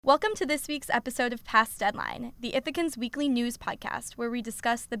Welcome to this week's episode of Past Deadline, the Ithacan's weekly news podcast, where we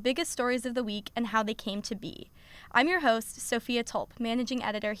discuss the biggest stories of the week and how they came to be. I'm your host, Sophia Tulp, managing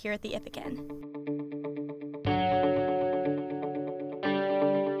editor here at the Ithacan.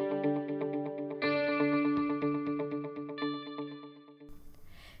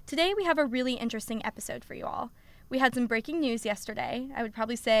 Today we have a really interesting episode for you all. We had some breaking news yesterday. I would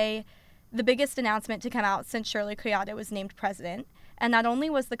probably say the biggest announcement to come out since Shirley Collado was named president. And not only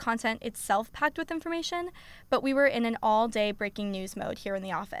was the content itself packed with information, but we were in an all-day breaking news mode here in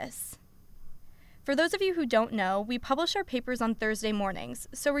the office. For those of you who don't know, we publish our papers on Thursday mornings,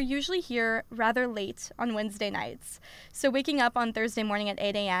 so we're usually here rather late on Wednesday nights. So waking up on Thursday morning at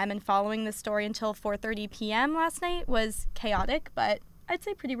 8 a.m. and following the story until 4:30 p.m. last night was chaotic, but I'd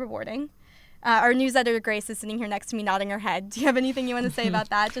say pretty rewarding. Our news editor, Grace, is sitting here next to me nodding her head. Do you have anything you want to say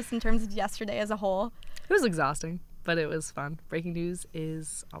about that, just in terms of yesterday as a whole? It was exhausting, but it was fun. Breaking news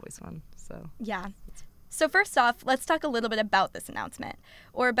is always fun, so. Yeah. So first off, let's talk a little bit about this announcement.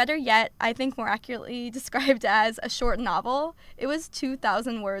 Or better yet, I think more accurately described as a short novel. It was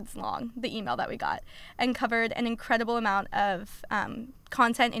 2,000 words long, the email that we got, and covered an incredible amount of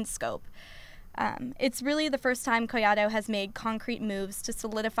content in scope. It's really the first time Collado has made concrete moves to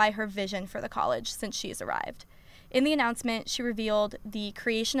solidify her vision for the college since she's arrived. In the announcement, she revealed the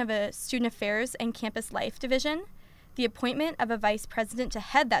creation of a Student Affairs and Campus Life division, the appointment of a vice president to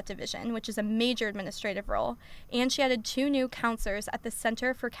head that division, which is a major administrative role, and she added 2 new counselors at the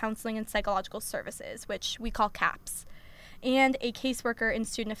Center for Counseling and Psychological Services, which we call CAPS, and a caseworker in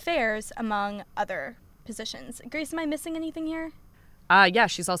Student Affairs, among other positions. Grace, am I missing anything here? Yeah,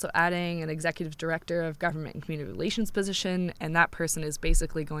 she's also adding an executive director of government and community relations position, and that person is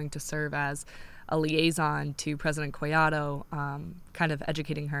basically going to serve as a liaison to President Collado, kind of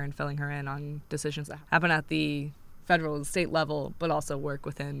educating her and filling her in on decisions that happen at the federal and state level, but also work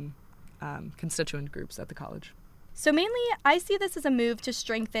within constituent groups at the college. So mainly, I see this as a move to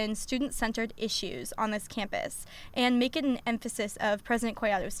strengthen student-centered issues on this campus and make it an emphasis of President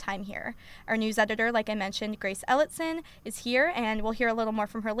Collado's time here. Our news editor, like I mentioned, Grace Elletson, is here, and we'll hear a little more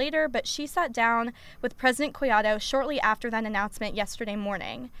from her later, but she sat down with President Collado shortly after that announcement yesterday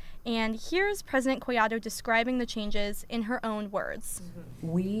morning. And here's President Collado describing the changes in her own words.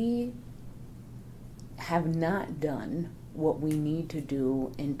 We have not done what we need to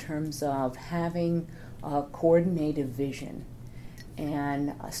do in terms of having a coordinated vision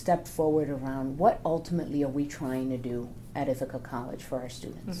and a step forward around what ultimately are we trying to do at Ithaca College for our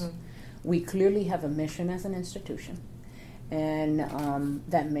students. We clearly have a mission as an institution, and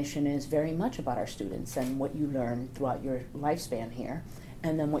that mission is very much about our students and what you learn throughout your lifespan here,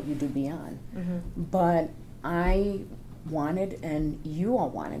 and then what you do beyond. But I wanted, and you all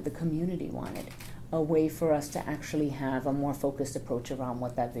wanted, the community wanted, a way for us to actually have a more focused approach around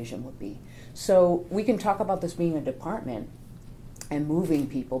what that vision would be. So we can talk about this being a department and moving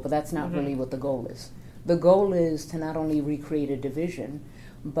people, but that's not really what the goal is. The goal is to not only recreate a division,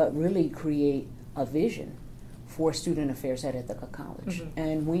 but really create a vision for student affairs at Ithaca College.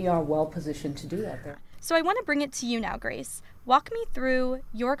 And we are well positioned to do that there. So I want to bring it to you now, Grace. Walk me through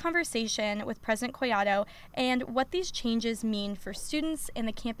your conversation with President Collado and what these changes mean for students and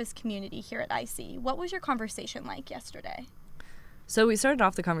the campus community here at IC. What was your conversation like yesterday? So we started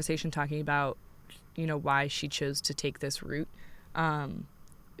off the conversation talking about, why she chose to take this route,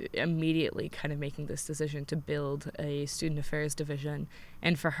 immediately kind of making this decision to build a student affairs division.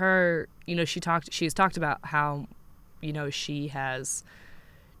 And for her, she's talked about how, she has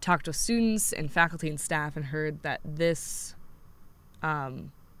talked with students and faculty and staff and heard that this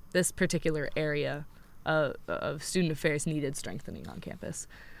particular area of student affairs needed strengthening on campus.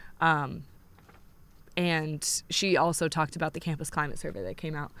 And she also talked about the campus climate survey that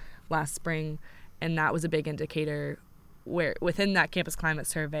came out last spring, and that was a big indicator where within that campus climate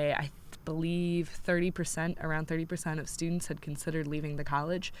survey, I believe around 30% of students had considered leaving the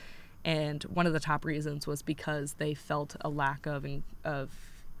college, and one of the top reasons was because they felt a lack of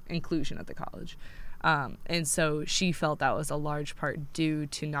inclusion at the college. And so she felt that was a large part due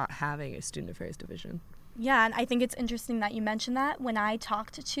to not having a student affairs division. Yeah, and I think it's interesting that you mentioned that. When I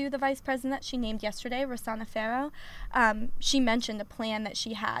talked to the vice president that she named yesterday, Roanna Ferro, she mentioned a plan that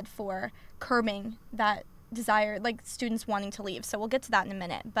she had for curbing that desire, like students wanting to leave. So we'll get to that in a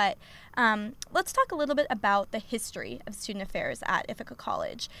minute. But let's talk a little bit about the history of student affairs at Ithaca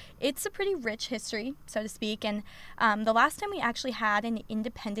College. It's a pretty rich history, so to speak. And the last time we actually had an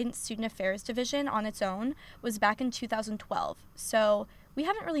independent student affairs division on its own was back in 2012. So we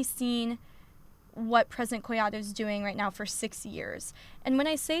haven't really seen what President Collado is doing right now for 6 years. And when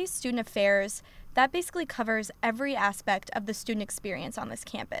I say student affairs, that basically covers every aspect of the student experience on this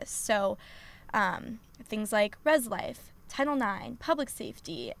campus. So things like Res Life, Title IX, public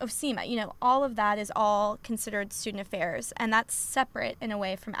safety, OSEMA, all of that is all considered student affairs, and that's separate in a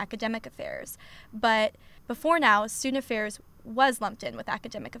way from academic affairs. But before now, student affairs was lumped in with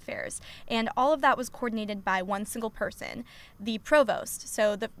academic affairs, and all of that was coordinated by one single person, the provost.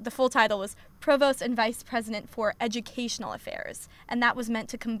 So the full title was Provost and Vice President for Educational Affairs, and that was meant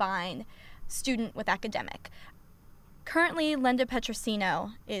to combine student with academic. Currently, Linda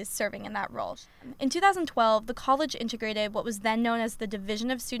Petrosino is serving in that role. In 2012, the college integrated what was then known as the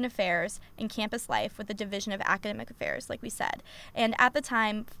Division of Student Affairs and Campus Life with the Division of Academic Affairs, like we said. And at the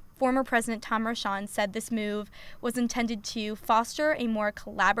time, former President Tom Rochon said this move was intended to foster a more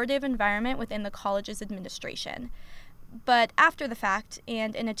collaborative environment within the college's administration. But after the fact,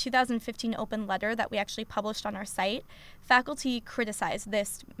 and in a 2015 open letter that we actually published on our site, faculty criticized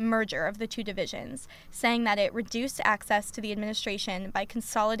this merger of the two divisions, saying that it reduced access to the administration by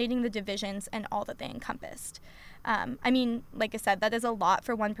consolidating the divisions and all that they encompassed. Like I said, that is a lot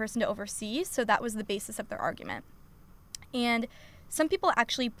for one person to oversee, so that was the basis of their argument. And some people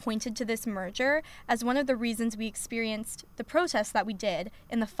actually pointed to this merger as one of the reasons we experienced the protests that we did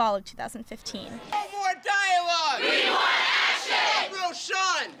in the fall of 2015. No more dialogue! We want action!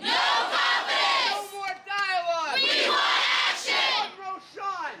 Rochon! No confidence! No more dialogue! We want action!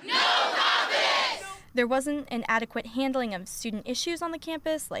 Rochon! No confidence! There wasn't an adequate handling of student issues on the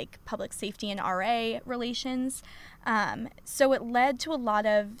campus, like public safety and RA relations. So it led to a lot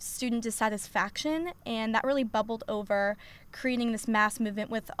of student dissatisfaction, and that really bubbled over, creating this mass movement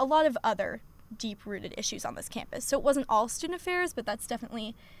with a lot of other deep-rooted issues on this campus. So it wasn't all student affairs, but that's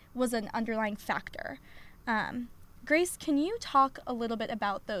definitely was an underlying factor. Grace, can you talk a little bit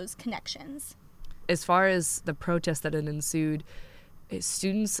about those connections? As far as the protests that had ensued,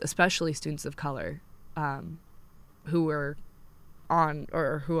 students, especially students of color, who were on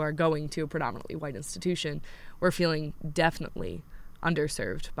or who are going to a predominantly white institution, were feeling definitely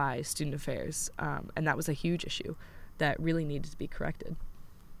underserved by student affairs, and that was a huge issue that really needed to be corrected.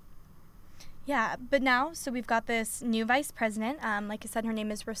 Yeah, but now, so we've got this new vice president. Like I said, her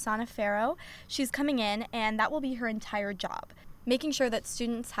name is Roanna Ferro. She's coming in, and that will be her entire job, making sure that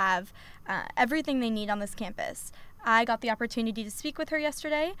students have everything they need on this campus. I got the opportunity to speak with her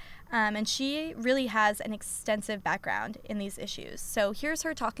yesterday, and she really has an extensive background in these issues. So here's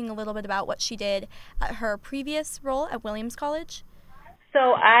her talking a little bit about what she did at her previous role at Williams College.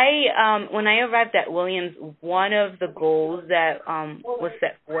 So when I arrived at Williams, one of the goals that was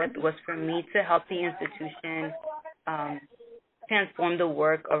set forth was for me to help the institution transform the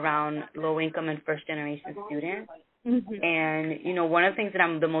work around low-income and first-generation students. Mm-hmm. And, one of the things that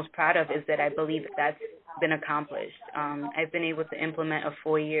I'm the most proud of is that I believe that's been accomplished. I've been able to implement a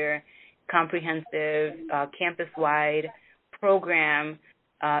 4-year comprehensive campus-wide program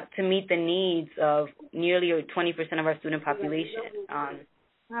to meet the needs of nearly 20% of our student population.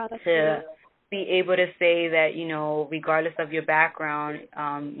 To be able to say that, regardless of your background,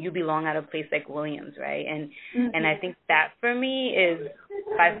 you belong at a place like Williams, right? And I think that for me is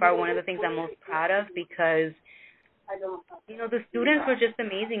by far one of the things I'm most proud of, because the students were just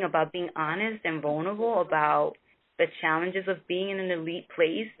amazing about being honest and vulnerable about the challenges of being in an elite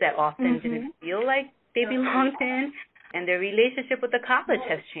place that often didn't feel like they belonged in, and their relationship with the college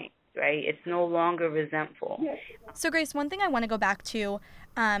has changed, right? It's no longer resentful. So, Grace, one thing I want to go back to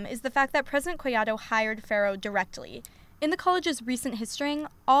is the fact that President Collado hired Ferro directly. In the college's recent history,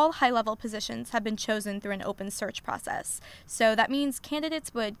 all high-level positions have been chosen through an open search process. So that means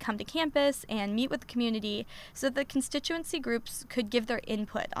candidates would come to campus and meet with the community so that the constituency groups could give their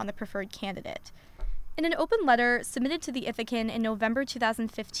input on the preferred candidate. In an open letter submitted to the Ithacan in November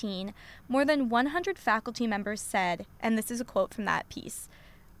 2015, more than 100 faculty members said, and this is a quote from that piece,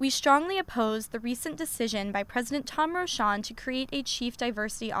 "We strongly oppose the recent decision by President Tom Rochon to create a Chief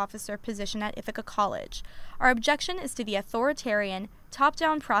Diversity Officer position at Ithaca College. Our objection is to the authoritarian,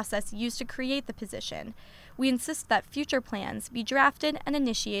 top-down process used to create the position. We insist that future plans be drafted and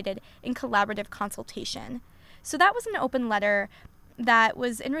initiated in collaborative consultation." So that was an open letter that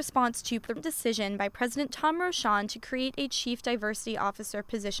was in response to the decision by President Tom Rochon to create a Chief Diversity Officer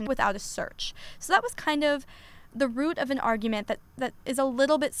position without a search. So that was kind of the root of an argument that is a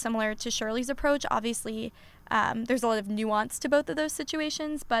little bit similar to Shirley's approach. Obviously, there's a lot of nuance to both of those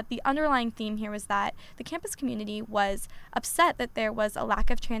situations, but the underlying theme here was that the campus community was upset that there was a lack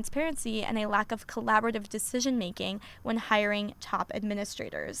of transparency and a lack of collaborative decision-making when hiring top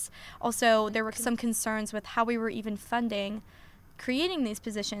administrators. Also, there were some concerns with how we were even funding creating these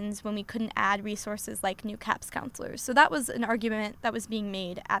positions when we couldn't add resources like new CAPS counselors. So that was an argument that was being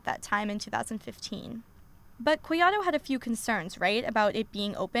made at that time in 2015. But Collado had a few concerns, right, about it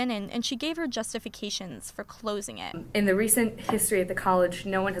being open, and she gave her justifications for closing it. In the recent history at the college,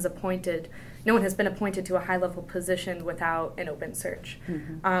 no one has been appointed to a high-level position without an open search.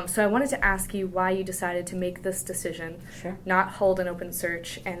 Mm-hmm. So I wanted to ask you why you decided to make this decision, Sure. not hold an open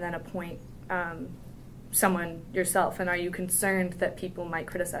search and then appoint someone yourself, and are you concerned that people might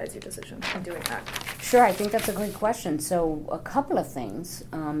criticize your decision in doing that? Sure, I think that's a great question. So a couple of things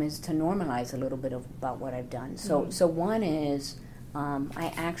is to normalize a little bit about what I've done. So one is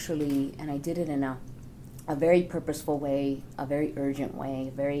I actually, and I did it in a very purposeful way, a very urgent way,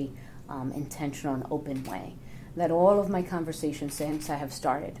 a very intentional and open way, that all of my conversations since I have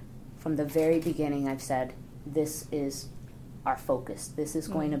started, from the very beginning I've said, this is our focus. This is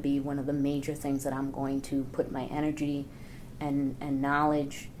going to be one of the major things that I'm going to put my energy and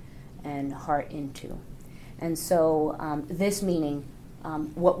knowledge and heart into. And so this meaning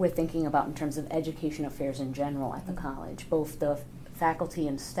what we're thinking about in terms of education affairs in general at the college, both the faculty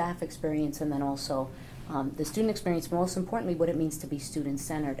and staff experience and then also the student experience, but most importantly what it means to be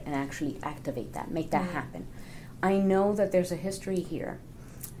student-centered and actually activate that, make that happen. I know that there's a history here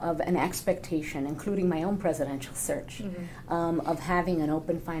of an expectation, including my own presidential search, of having an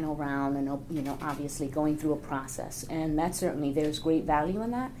open final round and obviously going through a process, and that certainly there's great value in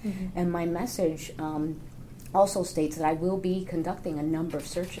that. And my message also states that I will be conducting a number of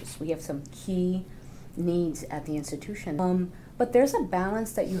searches. We have some key needs at the institution, but there's a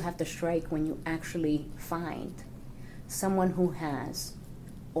balance that you have to strike when you actually find someone who has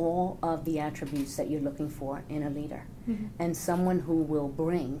all of the attributes that you're looking for in a leader, and someone who will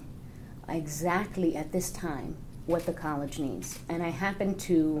bring exactly at this time what the college needs. And I happen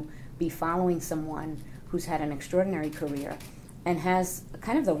to be following someone who's had an extraordinary career and has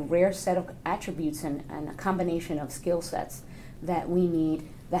kind of the rare set of attributes and a combination of skill sets that we need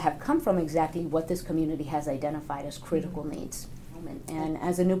that have come from exactly what this community has identified as critical needs. And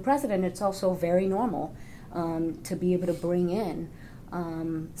as a new president, it's also very normal to be able to bring in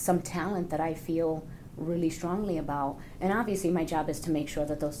some talent that I feel really strongly about. And obviously my job is to make sure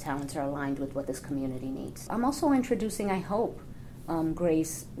that those talents are aligned with what this community needs. I'm also introducing, I hope,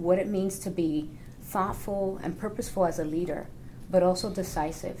 Grace, what it means to be thoughtful and purposeful as a leader, but also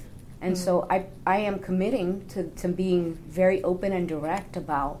decisive. And so I am committing to being very open and direct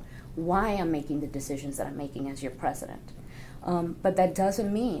about why I'm making the decisions that I'm making as your president. But that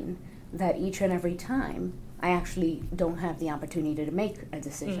doesn't mean that each and every time I actually don't have the opportunity to make a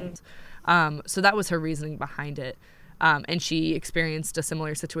decision. So that was her reasoning behind it. And she experienced a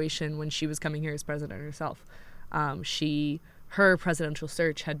similar situation when she was coming here as president herself. Her presidential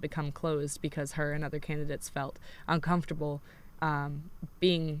search had become closed because her and other candidates felt uncomfortable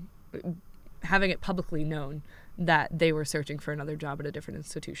having it publicly known that they were searching for another job at a different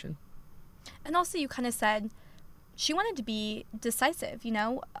institution. And also you kind of said she wanted to be decisive.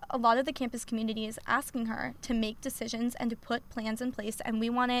 A lot of the campus community is asking her to make decisions and to put plans in place, and we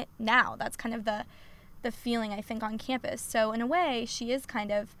want it now. That's kind of the feeling, I think, on campus. So in a way, she is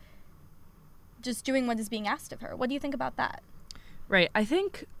kind of just doing what is being asked of her. What do you think about that? Right. I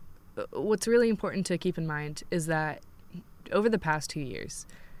think what's really important to keep in mind is that over the past 2 years,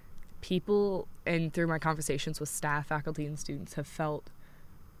 people, and through my conversations with staff, faculty, and students, have felt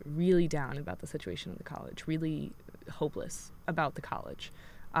really down about the situation of the college, really hopeless about the college.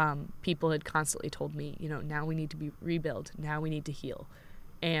 People had constantly told me, now we need to rebuild, now we need to heal.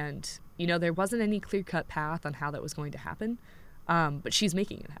 And, there wasn't any clear-cut path on how that was going to happen, but she's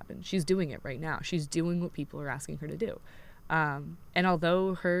making it happen. She's doing it right now. She's doing what people are asking her to do. And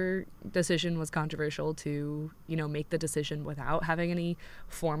although her decision was controversial to, make the decision without having any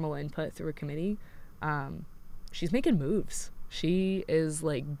formal input through a committee, she's making moves. She is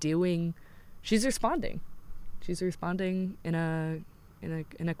she's responding. She's responding in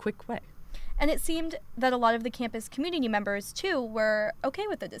a quick way. And it seemed that a lot of the campus community members, too, were okay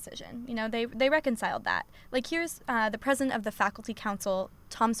with the decision. They reconciled that. Here's the president of the faculty council,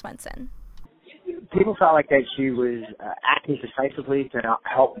 Tom Swensen. People felt like that she was acting decisively to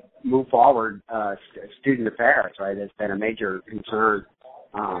help move forward student affairs, right? It's been a major concern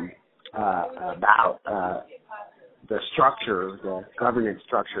about the structure, the governance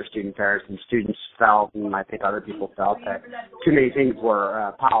structure of student affairs, and students felt, and I think other people felt, that too many things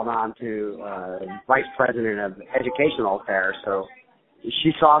were piled on to Vice President of Educational Affairs. So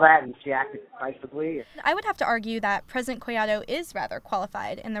she saw that and she acted decisively. I would have to argue that President Collado is rather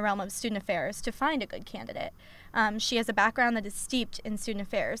qualified in the realm of student affairs to find a good candidate. She has a background that is steeped in student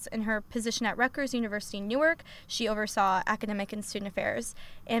affairs. In her position at Rutgers University in Newark, she oversaw academic and student affairs.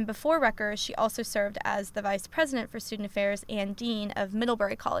 And before Rutgers, she also served as the vice president for student affairs and dean of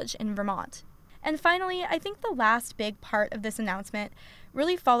Middlebury College in Vermont. And finally, I think the last big part of this announcement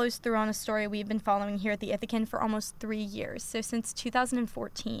really follows through on a story we've been following here at the Ithacan for almost 3 years, so since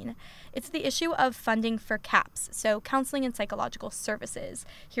 2014. It's the issue of funding for CAPS, so Counseling and Psychological Services,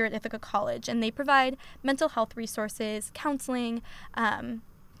 here at Ithaca College, and they provide mental health resources, counseling,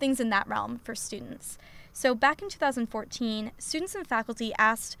 things in that realm for students. So back in 2014, students and faculty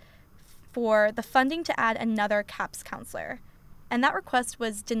asked for the funding to add another CAPS counselor. And that request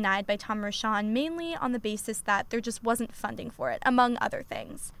was denied by Tom Swensen, mainly on the basis that there just wasn't funding for it, among other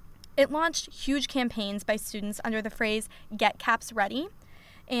things. It launched huge campaigns by students under the phrase, "Get CAPS Ready."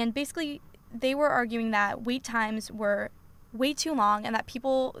 And basically, they were arguing that wait times were way too long and that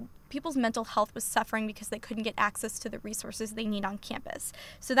people's mental health was suffering because they couldn't get access to the resources they need on campus.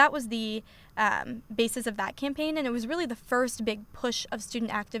 So that was the basis of that campaign, and it was really the first big push of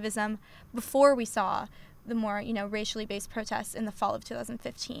student activism before we saw the more, racially based protests in the fall of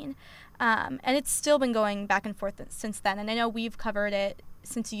 2015. And it's still been going back and forth since then. And I know we've covered it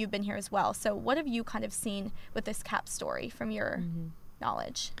since you've been here as well. So what have you kind of seen with this CAPS story from your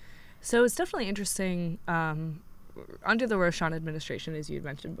knowledge? So it's definitely interesting. Under the Roanna administration, as you had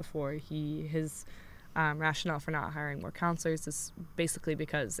mentioned before, his rationale for not hiring more counselors is basically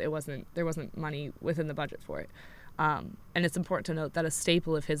because there wasn't money within the budget for it. And it's important to note that a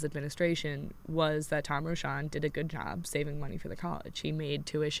staple of his administration was that Tom Swensen did a good job saving money for the college. He made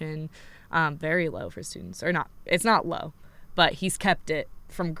tuition very low for students. Or not, it's not low, but he's kept it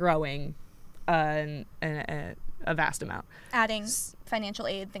from growing a vast amount. Adding financial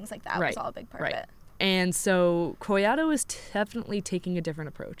aid, things like that was all a big part of it. And so Collado is definitely taking a different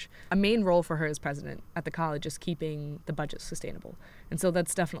approach. A main role for her as president at the college is keeping the budget sustainable. And so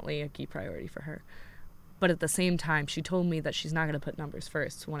that's definitely a key priority for her. But at the same time, she told me that she's not going to put numbers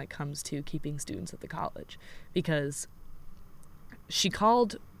first when it comes to keeping students at the college, because she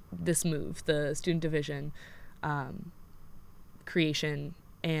called this move, the student division creation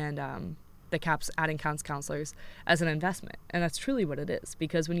and the CAPS adding counselors, as an investment. And that's truly what it is,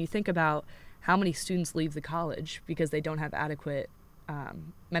 because when you think about how many students leave the college because they don't have adequate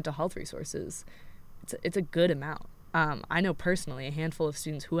mental health resources, it's a good amount. I know personally a handful of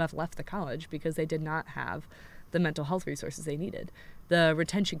students who have left the college because they did not have the mental health resources they needed. The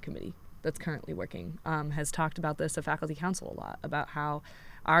retention committee that's currently working has talked about this at faculty council a lot, about how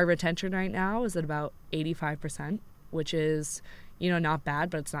our retention right now is at about 85%, which is, not bad,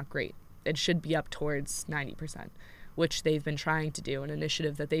 but it's not great. It should be up towards 90%, which they've been trying to do. An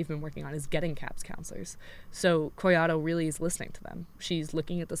initiative that they've been working on is getting CAPS counselors. So Collado really is listening to them. She's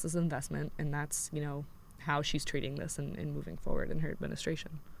looking at this as an investment, and that's, how she's treating this and moving forward in her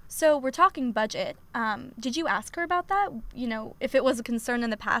administration. So we're talking budget. Did you ask her about that? If it was a concern in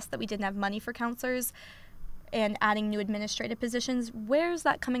the past that we didn't have money for counselors and adding new administrative positions, where's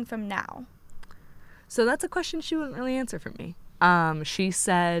that coming from now? So that's a question she wouldn't really answer for me. She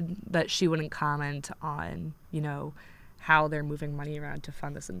said that she wouldn't comment on, how they're moving money around to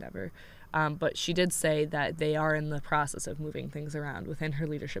fund this endeavor. But she did say that they are in the process of moving things around within her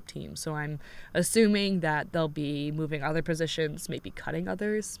leadership team. So I'm assuming that they'll be moving other positions, maybe cutting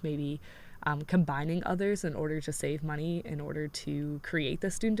others, maybe combining others in order to save money, in order to create the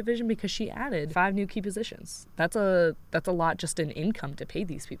student division, because she added 5 new key positions. That's a lot just in income to pay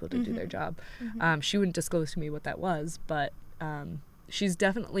these people to do their job. She wouldn't disclose to me what that was, but she's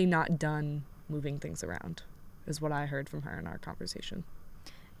definitely not done moving things around, is what I heard from her in our conversation.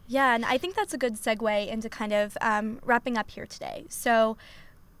 Yeah, and I think that's a good segue into kind of wrapping up here today. So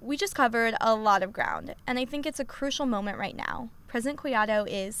we just covered a lot of ground, and I think it's a crucial moment right now. President Collado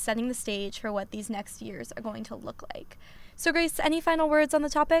is setting the stage for what these next years are going to look like. So Grace, any final words on the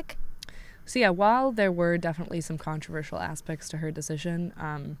topic? So yeah, while there were definitely some controversial aspects to her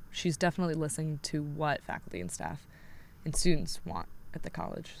decision, she's definitely listening to what faculty and staff and students want at the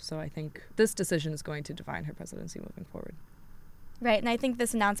college. So I think this decision is going to define her presidency moving forward. Right, and I think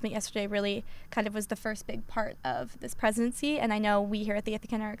this announcement yesterday really kind of was the first big part of this presidency, and I know we here at the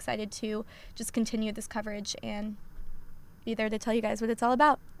Ithacan are excited to just continue this coverage and be there to tell you guys what it's all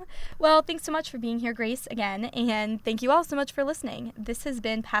about. Well, thanks so much for being here, Grace, again, and thank you all so much for listening. This has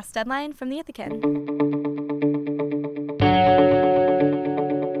been Past Deadline from the Ithacan.